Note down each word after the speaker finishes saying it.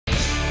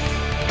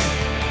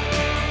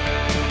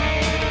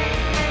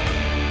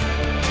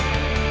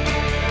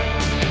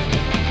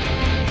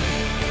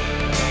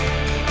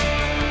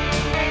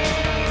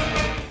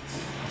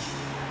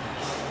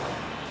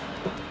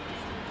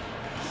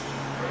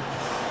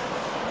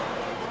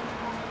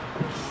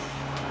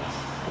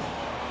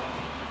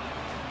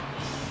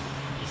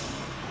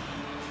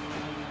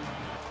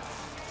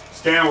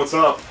Stan, what's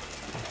up?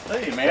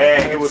 Hey, man.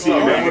 Hey, good to see you,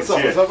 man. What's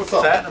up? What's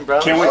up? Happening,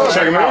 brother? Can't wait to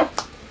check him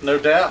out. No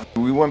doubt.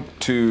 We went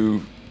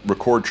to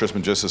record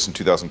Trismegistus in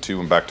 2002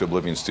 and back to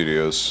Oblivion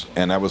Studios,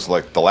 and that was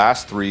like the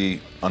last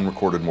 3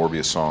 unrecorded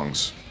Morbius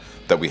songs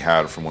that we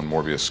had from when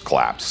Morbius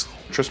collapsed.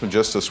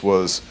 Trismegistus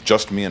was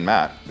just me and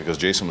Matt because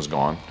Jason was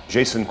gone.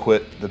 Jason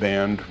quit the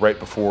band right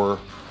before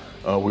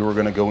we were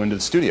going to go into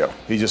the studio.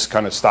 He just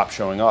kind of stopped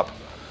showing up.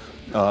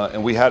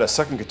 And we had a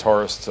second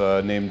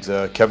guitarist named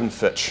Kevin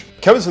Fitch.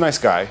 Kevin's a nice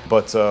guy,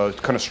 but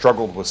kind of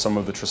struggled with some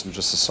of the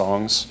Trismegistus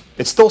songs.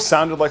 It still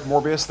sounded like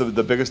Morbius.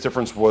 The biggest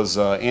difference was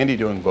Andy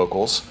doing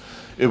vocals.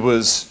 It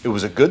was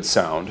a good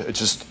sound.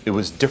 It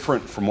was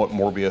different from what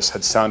Morbius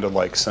had sounded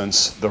like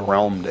since the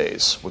Realm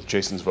days with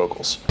Jason's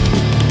vocals.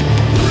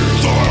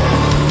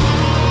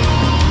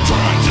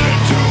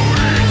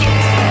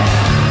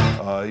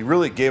 He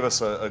really gave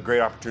us a great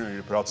opportunity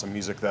to put out some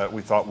music that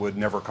we thought would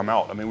never come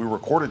out. I mean, we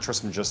recorded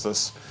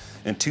Trismegistus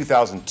in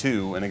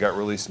 2002 and it got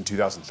released in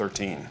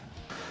 2013.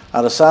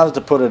 I decided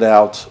to put it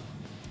out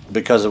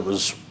because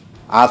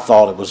I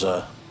thought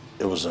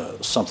it was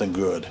something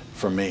good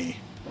for me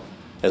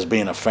as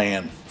being a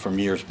fan from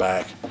years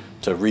back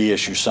to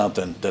reissue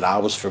something that I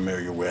was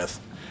familiar with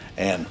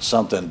and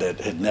something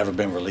that had never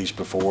been released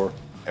before.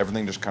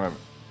 Everything just kind of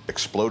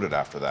exploded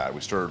after that.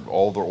 We started,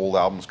 all the old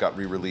albums got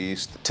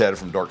re-released. Ted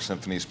from Dark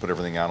Symphonies put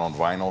everything out on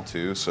vinyl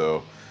too,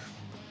 so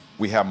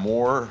we have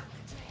more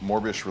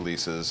Morbius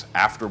releases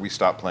after we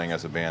stopped playing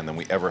as a band than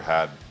we ever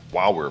had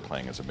while we were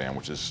playing as a band,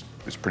 which is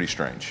pretty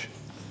strange.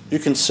 You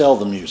can sell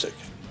the music.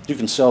 You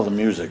can sell the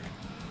music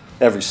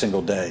every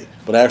single day,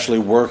 but actually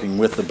working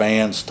with the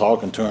bands,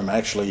 talking to them,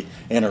 actually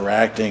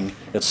interacting,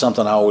 it's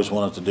something I always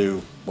wanted to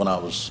do when I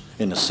was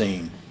in the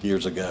scene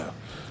years ago.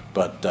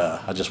 But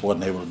I just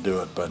wasn't able to do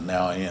it, but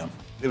now I am.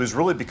 It was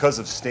really because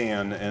of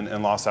Stan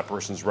and Lost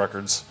Apparitions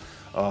Records,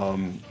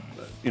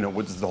 you know,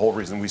 which is the whole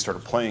reason we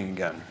started playing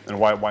again, and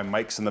why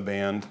Mike's in the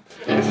band.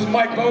 This is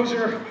Mike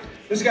Bozier.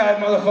 This guy,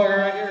 motherfucker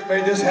right here,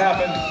 made this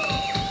happen.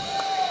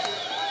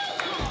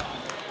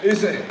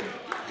 He's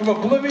from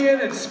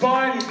Oblivion and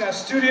Spine. He's got a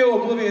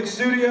studio, Oblivion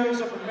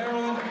Studios up in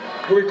Maryland.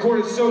 We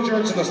recorded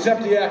Sojourns in the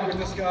Septiac with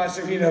this guy,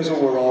 so he knows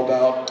what we're all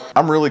about.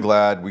 I'm really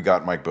glad we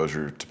got Mike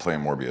Bozier to play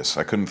in Morbius.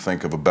 I couldn't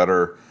think of a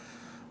better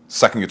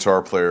second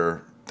guitar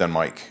player than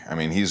Mike. I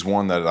mean, he's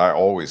one that I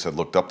always had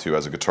looked up to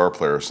as a guitar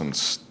player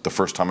since the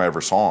first time I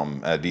ever saw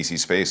him at DC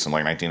Space in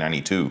like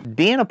 1992.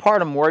 Being a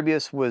part of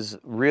Morbius was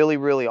really,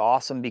 really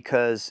awesome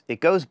because it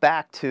goes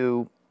back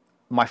to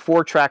my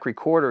 4-track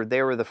recorder.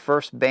 They were the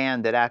first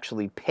band that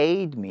actually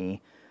paid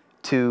me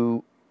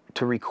to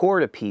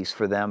record a piece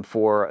for them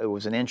it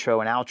was an intro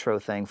and outro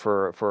thing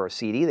for a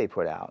CD they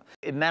put out.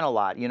 It meant a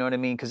lot, you know what I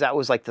mean? Because that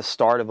was like the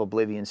start of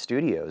Oblivion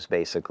Studios,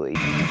 basically.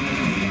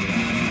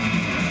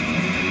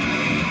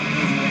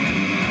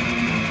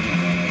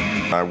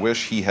 I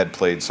wish he had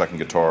played second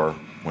guitar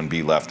when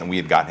B left and we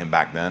had got him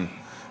back then,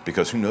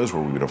 because who knows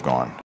where we would have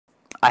gone.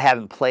 I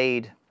haven't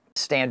played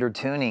standard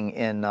tuning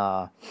in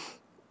up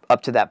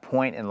to that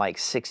point in like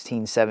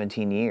 16,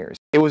 17 years.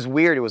 It was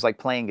weird. It was like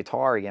playing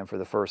guitar again for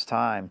the first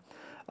time.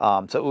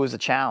 So it was a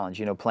challenge,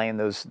 you know, playing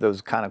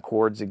those kind of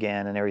chords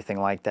again and everything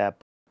like that.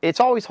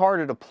 It's always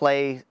harder to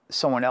play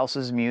someone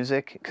else's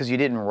music because you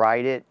didn't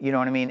write it, you know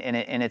what I mean?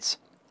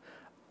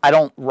 I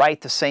don't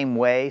write the same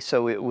way,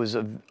 so it was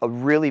a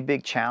really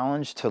big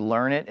challenge to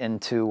learn it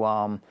and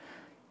to,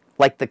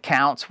 like the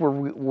counts were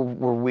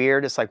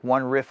weird. It's like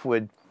one riff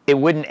it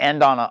wouldn't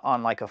end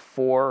on like a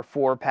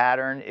 4/4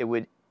 pattern.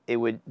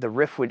 The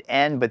riff would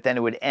end, but then it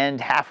would end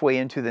halfway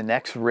into the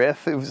next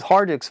riff. It was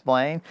hard to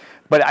explain,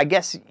 but I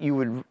guess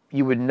you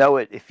would know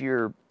it if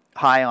you're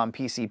high on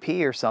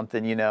PCP or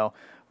something, you know.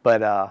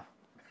 But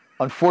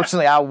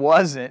unfortunately, I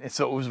wasn't,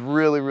 so it was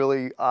really,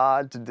 really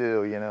odd to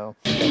do, you know.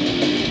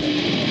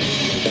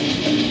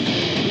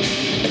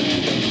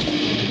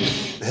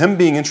 Him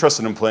being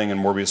interested in playing in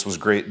Morbius was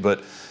great,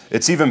 but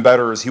it's even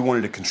better as he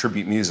wanted to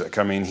contribute music.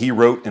 I mean, he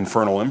wrote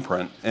Infernal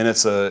Imprint, and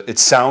it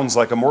sounds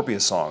like a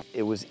Morbius song.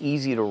 It was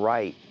easy to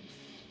write,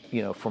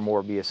 you know, for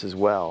Morbius as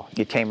well.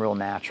 It came real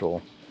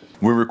natural.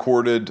 We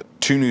recorded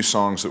 2 new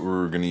songs that we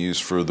were going to use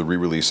for the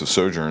re-release of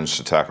Sojourns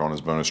to tack on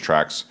as bonus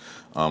tracks.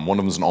 One of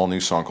them is an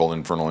all-new song called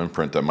Infernal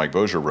Imprint that Mike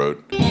Bozier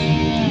wrote.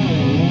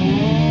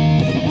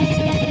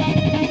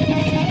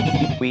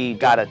 We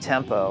got a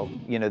tempo,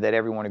 you know, that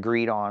everyone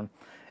agreed on.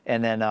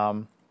 And then,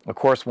 of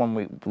course, when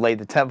we laid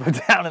the tempo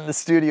down in the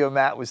studio,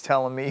 Matt was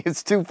telling me,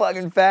 it's too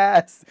fucking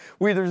fast.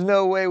 There's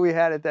no way we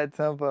had it that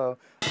tempo.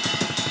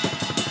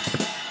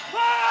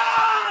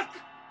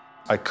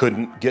 I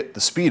couldn't get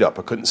the speed up.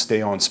 I couldn't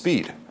stay on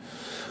speed.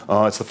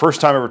 It's the first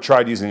time I ever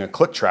tried using a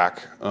click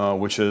track,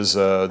 which is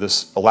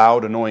this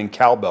loud, annoying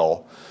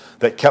cowbell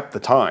that kept the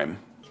time.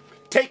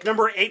 Take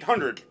number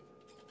 800.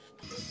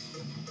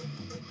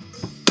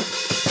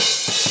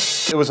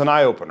 It was an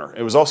eye-opener.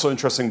 It was also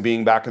interesting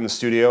being back in the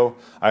studio.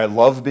 I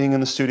love being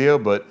in the studio,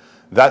 but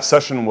that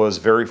session was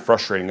very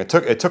frustrating. It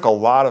took a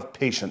lot of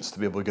patience to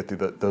be able to get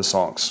through those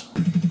songs.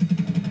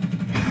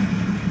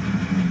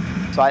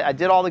 So I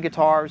did all the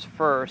guitars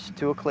first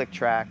to a click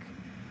track,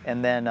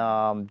 and then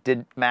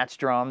did Matt's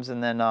drums,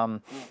 and then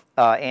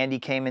Andy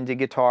came and did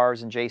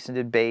guitars, and Jason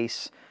did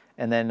bass,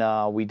 and then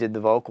we did the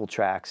vocal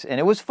tracks. And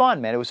it was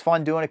fun, man. It was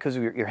fun doing it because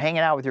you're hanging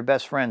out with your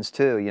best friends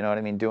too, you know what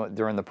I mean,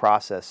 during the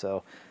process.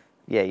 So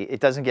yeah, it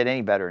doesn't get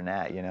any better than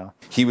that, you know.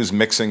 He was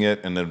mixing it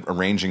and then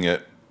arranging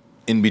it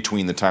in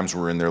between the times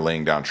we were in there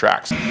laying down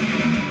tracks.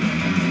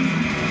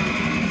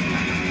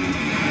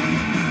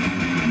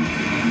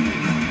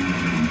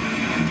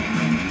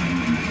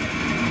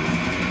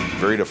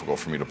 Very difficult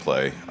for me to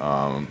play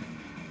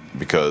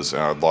because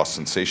I lost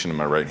sensation in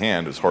my right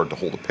hand. It was hard to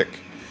hold a pick.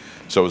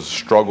 So it was a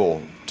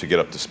struggle to get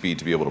up to speed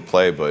to be able to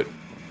play, but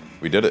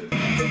we did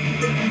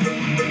it.